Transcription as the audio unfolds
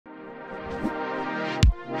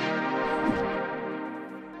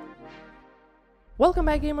Welcome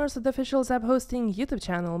back, gamers, to the official ZAP-Hosting YouTube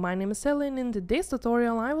channel. My name is Sally, and in today's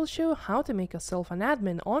tutorial I will show you how to make yourself an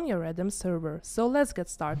admin on your RedM server. So let's get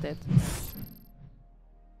started.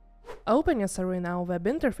 Open your server in our web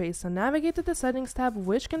interface and navigate to the Settings tab,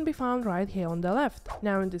 which can be found right here on the left.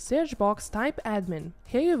 Now in the search box type admin.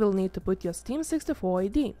 Here you will need to put your Steam 64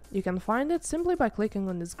 ID. You can find it simply by clicking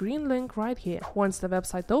on this green link right here. Once the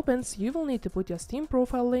website opens, you will need to put your Steam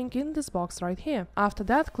profile link in this box right here. After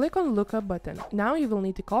that, click on Lookup button. Now you will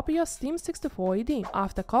need to copy your Steam 64 ID.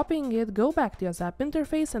 After copying it, go back to your ZAP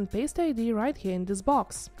interface and paste the ID right here in this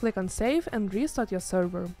box. Click on Save and restart your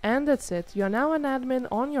server. And that's it, you're now an admin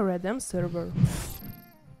on your RedM server.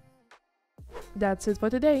 That's it for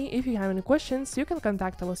today. If you have any questions, you can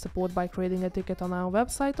contact our support by creating a ticket on our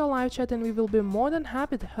website or live chat, and we will be more than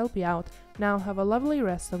happy to help you out. Now have a lovely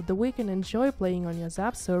rest of the week and enjoy playing on your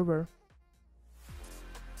ZAP server.